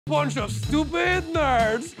bunch of stupid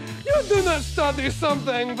nerds. You do not study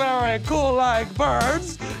something very cool like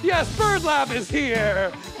birds. Yes, Bird Lab is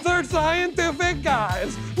here. They're scientific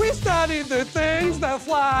guys. We study the things that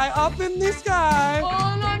fly up in the sky. Oh,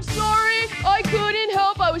 I'm sorry. I couldn't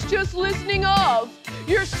help. I was just listening up.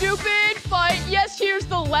 You're stupid. Fight. Yes, here's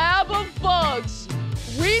the lab of bugs.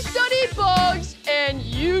 We study bugs, and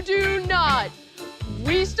you do not.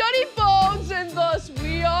 We study bugs, and thus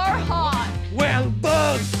we are hot. Well,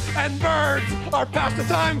 bugs and birds are past the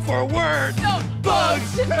time for words. No,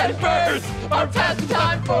 bugs and birds are past the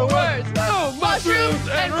time for words. No, Mushrooms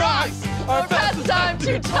and rocks are past the time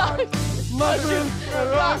to talk. Mushrooms and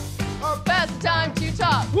rocks are past the time to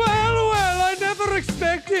talk. Well, I never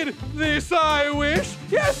expected this, I wish.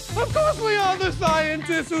 Yes, of course we are the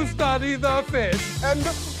scientists who study the fish. And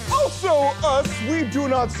also us, we do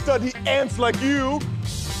not study ants like you,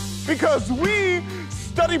 because we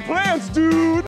study plants, dude.